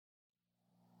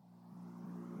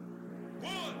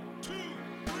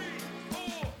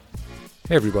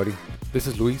Hey everybody, this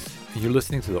is Luis, and you're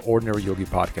listening to the Ordinary Yogi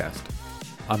Podcast.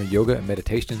 I'm a yoga and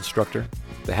meditation instructor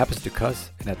that happens to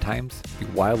cuss and at times be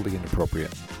wildly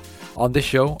inappropriate. On this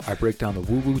show, I break down the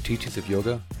woo-woo teachings of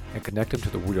yoga and connect them to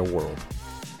the real world.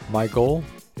 My goal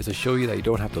is to show you that you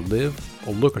don't have to live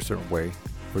or look a certain way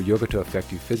for yoga to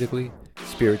affect you physically,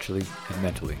 spiritually, and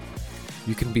mentally.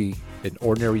 You can be an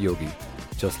ordinary yogi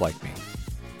just like me.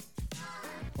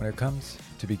 When it comes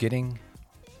to beginning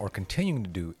or continuing to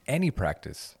do any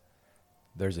practice,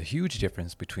 there's a huge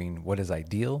difference between what is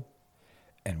ideal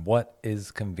and what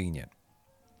is convenient.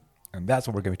 And that's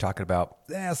what we're going to be talking about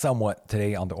somewhat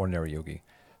today on The Ordinary Yogi.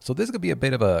 So this is going to be a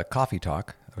bit of a coffee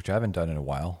talk, which I haven't done in a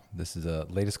while. This is the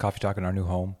latest coffee talk in our new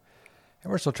home,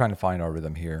 and we're still trying to find our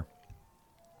rhythm here.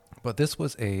 But this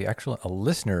was a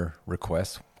listener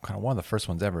request, kind of one of the first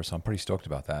ones ever, so I'm pretty stoked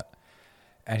about that.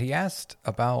 And he asked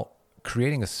about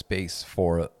creating a space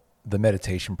for the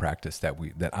meditation practice that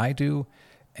I do,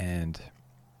 and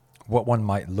what one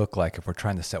might look like if we're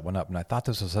trying to set one up. And I thought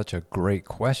this was such a great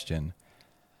question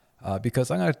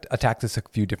because I'm going to attack this a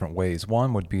few different ways.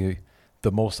 One would be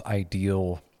the most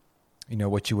ideal,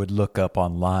 what you would look up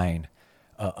online,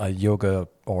 a yoga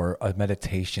or a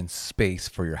meditation space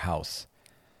for your house.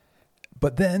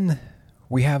 But then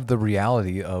we have the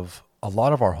reality of a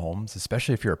lot of our homes,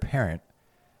 especially if you're a parent,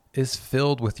 is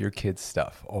filled with your kids'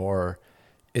 stuff, or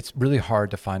it's really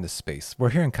hard to find a space.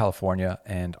 We're here in California,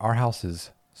 and our house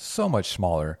is so much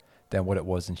smaller than what it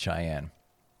was in Cheyenne.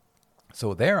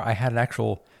 So there I had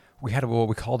we had what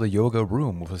we called a yoga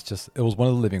room. It was one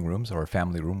of the living rooms or a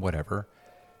family room, whatever.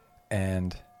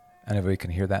 And everybody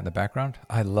can hear that in the background.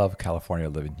 I love California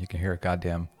living. You can hear a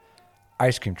goddamn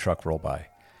ice cream truck roll by.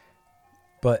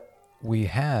 But we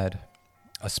had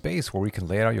a space where we can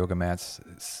lay out our yoga mats.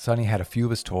 Sonny had a few of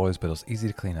his toys, but it was easy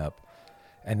to clean up.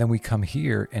 And then we come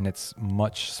here and it's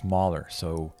much smaller.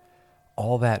 So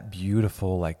all that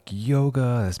beautiful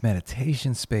yoga, this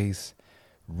meditation space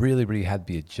really, really had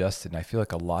to be adjusted. And I feel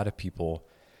like a lot of people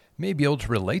may be able to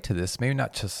relate to this. Maybe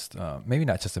not just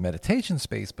a meditation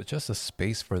space, but just a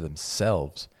space for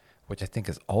themselves, which I think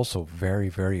is also very,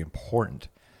 very important,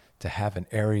 to have an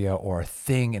area or a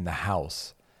thing in the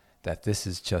house that this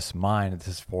is just mine. This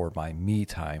is for my me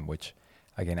time, which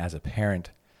again, as a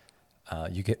parent,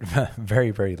 you get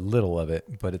very, very little of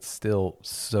it, but it's still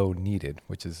so needed,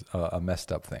 which is a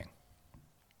messed up thing.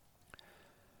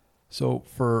 So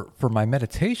for my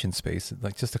meditation space,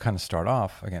 just to kind of start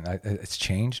off, again, it's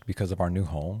changed because of our new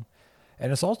home.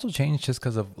 And it's also changed just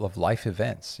because of life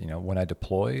events. When I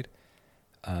deployed,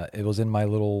 it was in my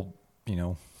little,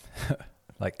 8x8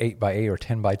 or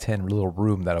 10x10 little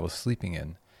room that I was sleeping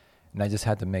in. And I just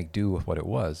had to make do with what it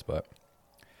was. But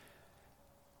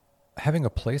having a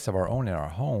place of our own in our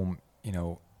home,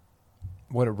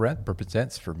 what it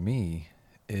represents for me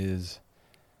is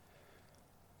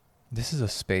this is a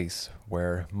space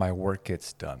where my work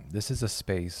gets done. This is a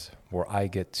space where I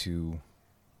get to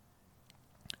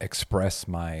express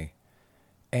my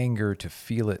anger, to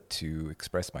feel it, to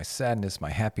express my sadness, my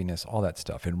happiness, all that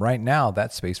stuff. And right now,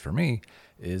 that space for me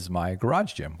is my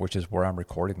garage gym, which is where I'm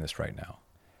recording this right now.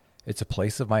 It's a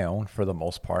place of my own for the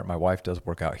most part. My wife does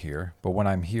work out here, but when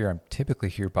I'm here, I'm typically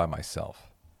here by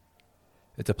myself.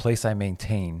 It's a place I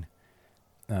maintain,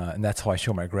 and that's how I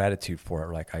show my gratitude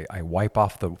for it. I wipe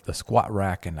off the squat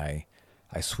rack, and I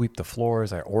sweep the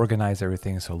floors. I organize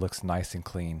everything so it looks nice and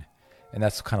clean. And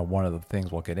that's kind of one of the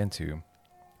things we'll get into.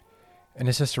 And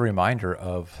it's just a reminder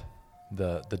of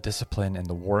the discipline and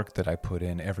the work that I put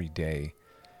in every day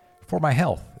for my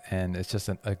health. And it's just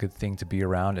a good thing to be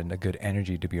around and a good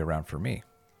energy to be around for me.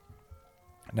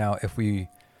 Now, if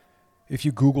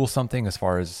you Google something as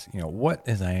far as, what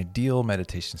is an ideal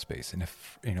meditation space? And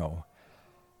if,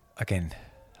 again,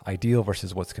 ideal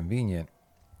versus what's convenient,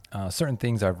 certain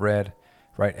things I've read,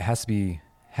 right? It has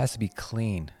to be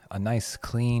clean, a nice,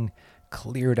 clean,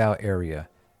 cleared out area.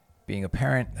 Being a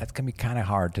parent, that's going to be kind of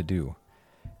hard to do.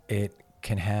 It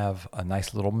can have a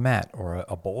nice little mat or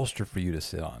a bolster for you to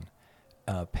sit on.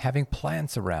 Having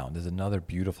plants around is another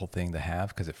beautiful thing to have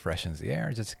because it freshens the air.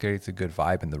 It just creates a good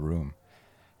vibe in the room.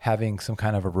 Having some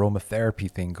kind of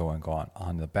aromatherapy thing going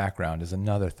on the background is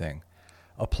another thing.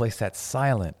 A place that's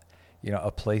silent,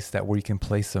 a place where you can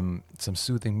play some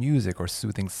soothing music or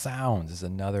soothing sounds is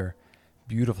another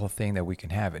beautiful thing that we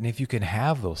can have. And if you can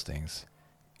have those things,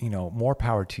 more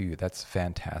power to you. That's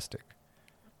fantastic.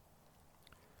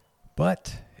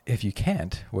 But if you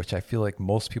can't, which I feel like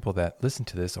most people that listen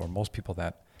to this or most people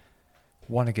that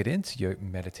want to get into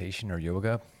meditation or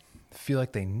yoga feel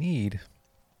like they need,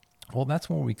 well, that's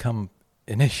when we become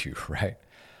an issue, right?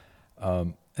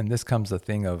 And this comes the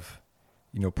thing of,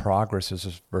 progress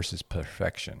versus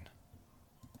perfection.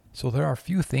 So there are a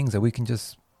few things that we can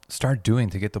just start doing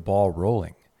to get the ball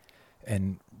rolling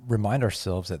and remind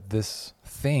ourselves that this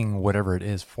thing, whatever it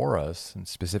is for us, and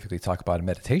specifically talk about a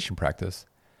meditation practice,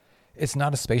 it's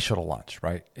not a space shuttle launch,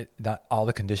 right? Not all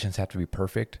the conditions have to be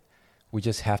perfect. We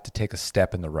just have to take a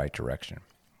step in the right direction.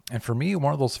 And for me,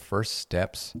 one of those first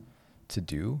steps to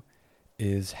do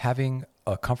is having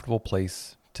a comfortable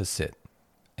place to sit.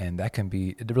 And that can be,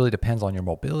 it really depends on your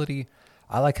mobility.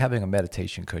 I like having a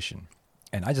meditation cushion.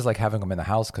 And I just like having them in the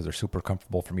house because they're super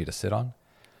comfortable for me to sit on.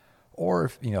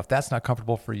 Or if that's not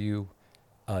comfortable for you,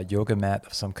 a yoga mat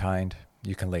of some kind,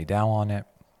 you can lay down on it,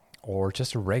 or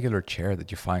just a regular chair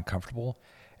that you find comfortable.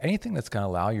 Anything that's going to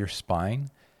allow your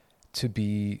spine to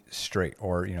be straight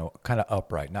or kind of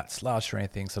upright, not slouched or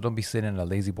anything. So don't be sitting in a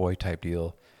lazy boy type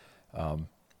deal.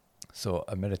 So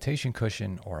a meditation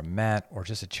cushion or a mat or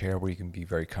just a chair where you can be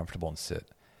very comfortable and sit.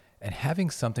 And having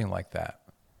something like that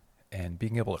and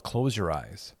being able to close your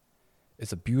eyes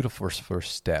is a beautiful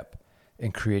first step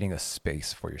in creating a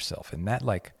space for yourself. And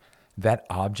that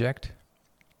object,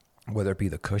 whether it be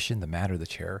the cushion, the mat, or the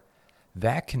chair,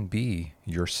 that can be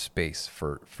your space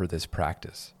for this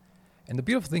practice. And the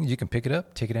beautiful thing is you can pick it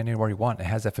up, take it anywhere you want. It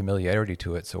has that familiarity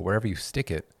to it. So wherever you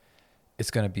stick it, it's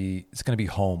going to be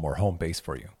home or home base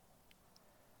for you.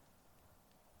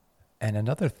 And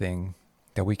another thing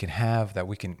that we can have that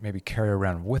we can maybe carry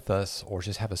around with us or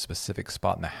just have a specific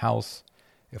spot in the house,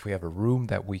 if we have a room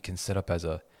that we can set up as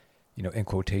a, in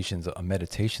quotations, a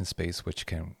meditation space, which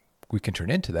we can turn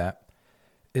into that,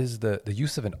 is the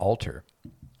use of an altar.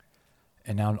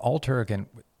 And now an altar, again,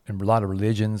 in a lot of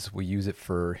religions, we use it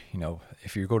for,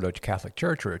 if you go to a Catholic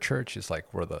church or a church, it's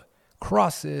like where the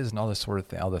cross is and all this sort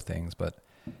of other things. But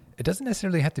it doesn't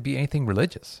necessarily have to be anything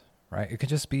religious, right? It could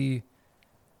just be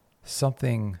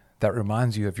something that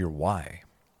reminds you of your why.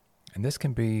 And this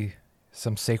can be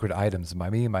some sacred items,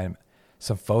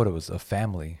 some photos of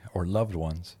family or loved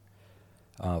ones,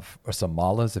 or some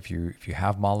malas if you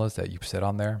have malas that you sit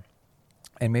on there.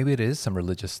 And maybe it is some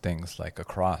religious things like a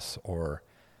cross or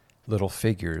little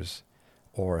figures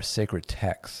or a sacred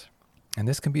text. And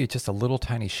this can be just a little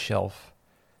tiny shelf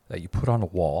that you put on a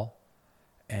wall,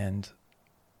 and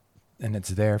it's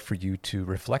there for you to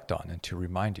reflect on and to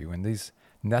remind you. And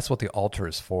that's what the altar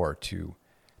is for, to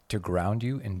ground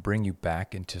you and bring you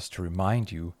back and just to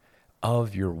remind you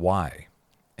of your why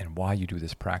and why you do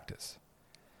this practice.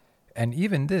 And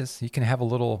even this, you can have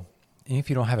if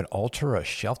you don't have an altar or a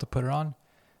shelf to put it on,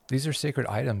 these are sacred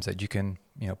items that you can,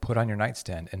 put on your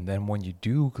nightstand. And then when you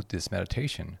do this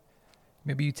meditation,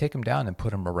 maybe you take them down and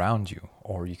put them around you,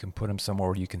 or you can put them somewhere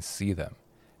where you can see them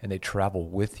and they travel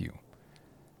with you.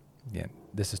 Yeah,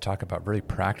 this is talking about very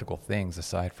practical things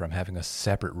aside from having a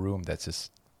separate room that's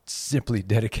just simply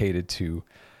dedicated to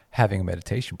having a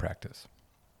meditation practice.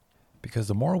 Because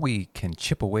the more we can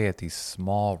chip away at these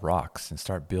small rocks and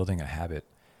start building a habit,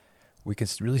 we can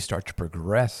really start to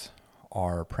progress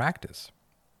our practice.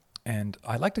 And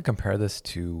I like to compare this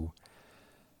to,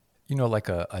 like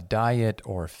a diet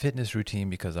or a fitness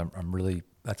routine, because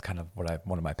that's kind of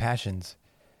one of my passions.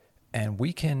 And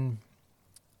we can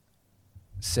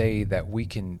say that we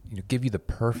can give you the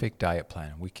perfect diet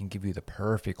plan. We can give you the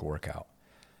perfect workout.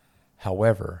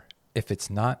 However, if it's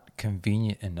not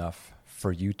convenient enough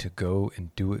for you to go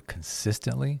and do it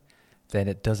consistently, then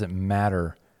it doesn't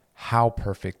matter how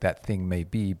perfect that thing may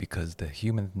be, because the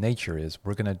human nature is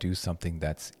we're going to do something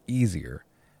that's easier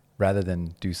rather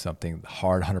than do something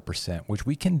hard 100%, which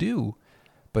we can do,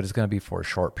 but it's going to be for a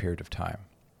short period of time.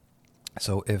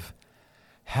 So if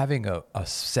having a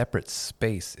separate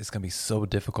space is going to be so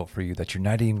difficult for you that you're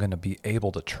not even going to be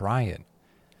able to try it,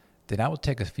 then I would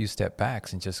take a few step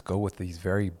backs and just go with these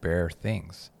very bare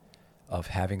things of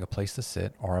having a place to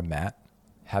sit or a mat,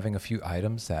 having a few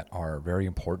items that are very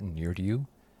important near to you.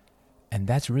 And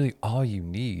that's really all you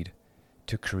need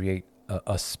to create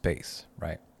a space,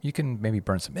 right? You can maybe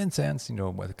burn some incense,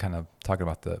 kind of talking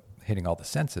about hitting all the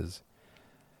senses.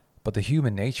 But the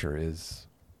human nature is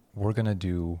we're going to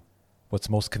do what's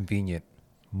most convenient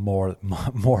more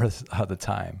of the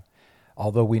time.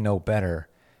 Although we know better,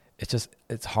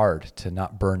 it's hard to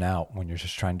not burn out when you're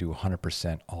just trying to do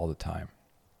 100% all the time.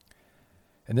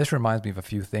 And this reminds me of a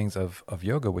few things of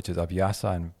yoga, which is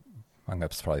Abhyasa, and I'm going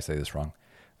to probably say this wrong,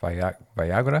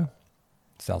 Viagra?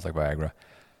 Sounds like Viagra.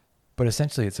 But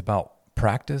essentially it's about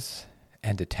practice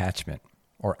and detachment,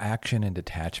 or action and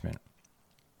detachment.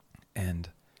 And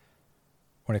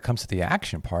when it comes to the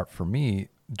action part, for me,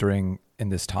 in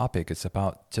this topic, it's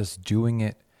about just doing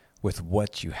it with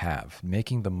what you have,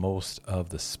 making the most of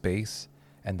the space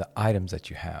and the items that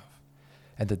you have.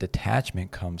 And the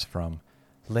detachment comes from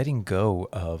letting go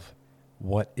of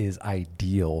what is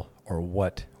ideal or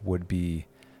what would be,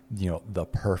 the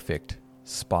perfect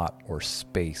spot or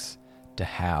space to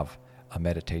have a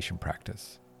meditation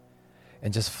practice,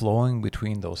 and just flowing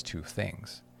between those two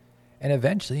things. And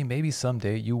eventually, maybe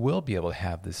someday, you will be able to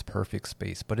have this perfect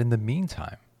space. But in the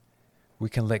meantime, we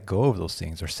can let go of those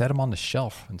things or set them on the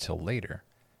shelf until later,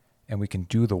 and we can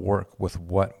do the work with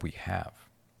what we have.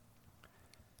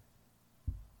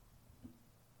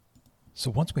 So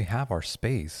once we have our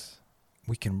space,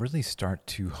 we can really start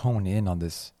to hone in on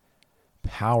this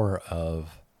power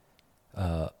of,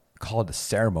 call it a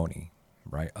ceremony,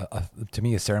 right? To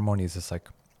me, a ceremony is just like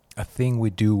a thing we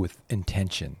do with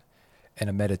intention, and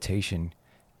a meditation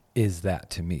is that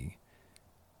to me.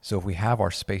 So if we have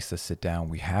our space to sit down,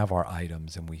 we have our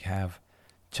items, and we have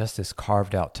just this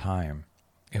carved out time,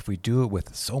 if we do it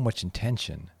with so much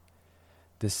intention,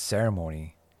 this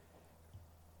ceremony,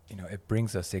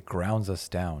 it grounds us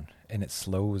down, and it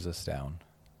slows us down.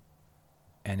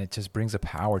 And it just brings a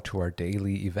power to our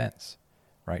daily events,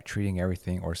 right? Treating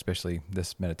everything, or especially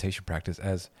this meditation practice,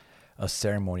 as a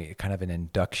ceremony, kind of an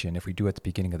induction. If we do it at the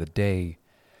beginning of the day,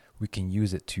 we can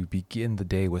use it to begin the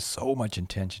day with so much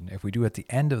intention. If we do it at the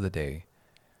end of the day,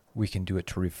 we can do it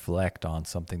to reflect on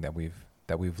something that we've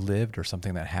lived, or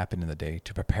something that happened in the day,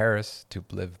 to prepare us to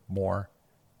live more,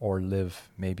 or live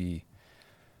maybe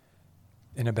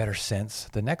in a better sense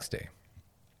the next day.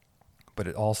 But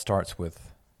it all starts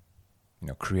with,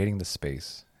 creating the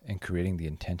space and creating the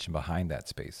intention behind that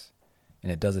space.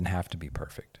 And it doesn't have to be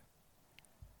perfect.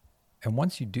 And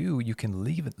once you do, you can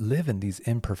live in these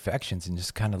imperfections and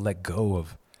just kind of let go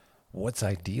of what's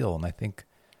ideal. And I think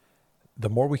the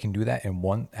more we can do that in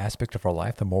one aspect of our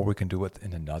life, the more we can do it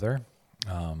in another.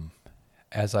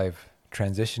 As I've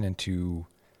transitioned into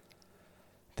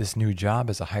this new job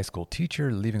as a high school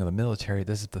teacher, leaving the military,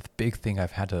 this is the big thing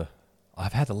I've had to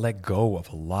let go of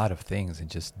a lot of things and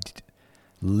just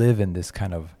live in this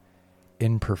kind of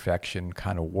imperfection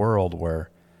kind of world where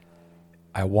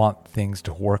I want things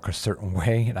to work a certain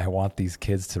way, and I want these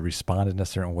kids to respond in a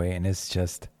certain way, and it's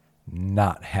just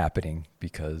not happening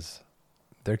because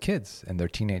they're kids and they're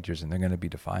teenagers and they're going to be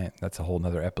defiant. That's a whole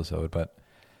nother episode, but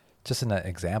just an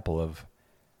example of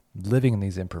living in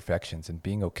these imperfections and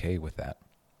being okay with that.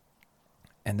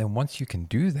 And then once you can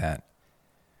do that,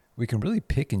 we can really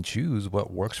pick and choose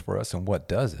what works for us and what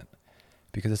doesn't,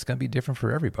 because it's going to be different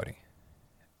for everybody.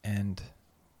 And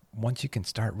once you can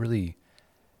start really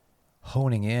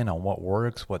honing in on what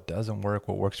works, what doesn't work,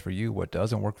 what works for you, what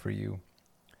doesn't work for you,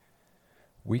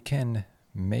 we can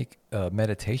make a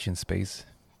meditation space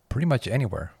pretty much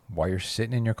anywhere, while you're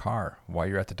sitting in your car, while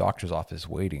you're at the doctor's office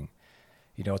waiting.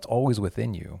 It's always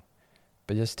within you,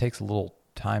 but it just takes a little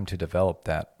time to develop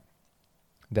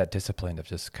that discipline of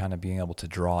just kind of being able to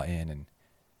draw in and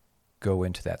go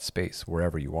into that space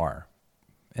wherever you are.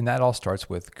 And that all starts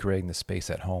with creating the space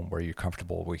at home where you're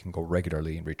comfortable, where you can go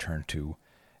regularly and return to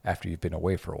after you've been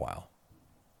away for a while.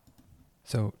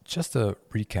 So just to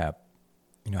recap,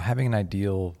 having an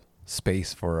ideal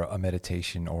space for a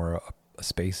meditation or a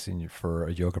space for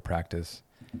a yoga practice,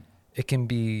 it can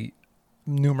be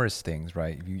numerous things,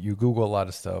 right? You Google a lot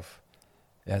of stuff.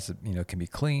 It can be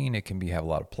clean. It can have a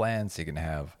lot of plants. It can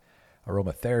have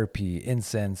aromatherapy,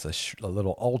 incense, a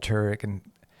little altar.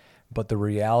 But the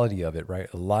reality of it, right?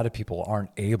 A lot of people aren't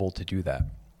able to do that.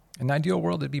 In the ideal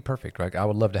world, it'd be perfect, right? I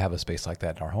would love to have a space like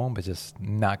that in our home, but just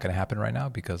not going to happen right now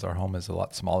because our home is a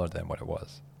lot smaller than what it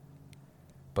was.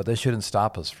 But this shouldn't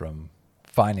stop us from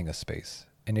finding a space.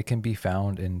 And it can be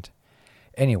found in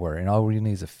anywhere. And all we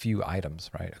need is a few items,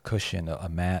 right? A cushion, a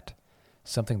mat,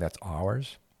 something that's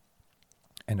ours,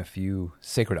 and a few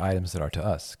sacred items that are to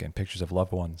us. Again, pictures of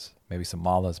loved ones, maybe some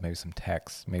malas, maybe some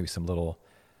texts, maybe some little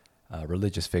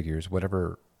religious figures,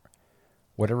 whatever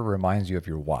reminds you of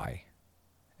your why.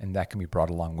 And that can be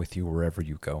brought along with you wherever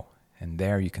you go. And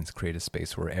there you can create a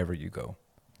space wherever you go.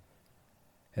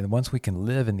 And once we can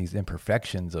live in these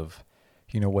imperfections of,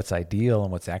 what's ideal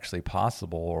and what's actually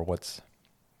possible, or what's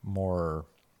more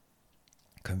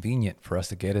convenient for us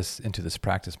to get us into this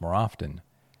practice more often,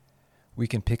 we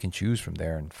can pick and choose from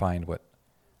there and find what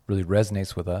really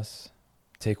resonates with us,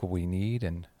 take what we need,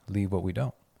 and leave what we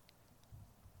don't.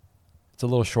 It's a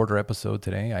little shorter episode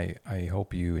today. I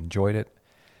hope you enjoyed it.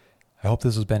 I hope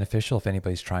this was beneficial if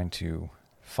anybody's trying to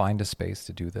find a space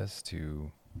to do this,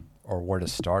 or where to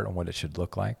start and what it should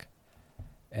look like.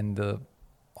 And the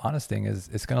honest thing is,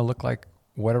 it's going to look like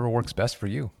whatever works best for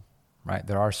you, right?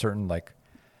 There are certain,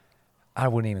 I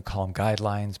wouldn't even call them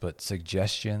guidelines, but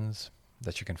suggestions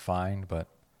that you can find, but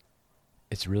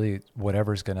it's really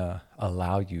whatever's going to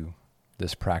allow you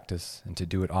this practice and to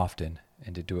do it often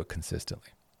and to do it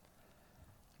consistently.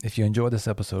 If you enjoyed this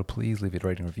episode, please leave a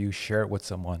rating review, share it with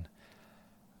someone.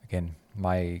 Again,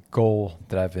 my goal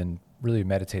that I've been really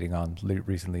meditating on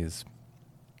recently is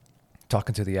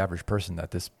talking to the average person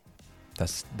that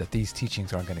these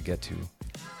teachings aren't going to get to,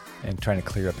 and trying to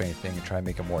clear up anything and try and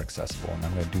make it more accessible. And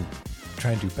I'm going to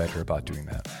try and do better about doing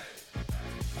that.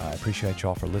 I appreciate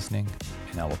y'all for listening,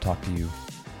 and I will talk to you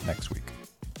next week.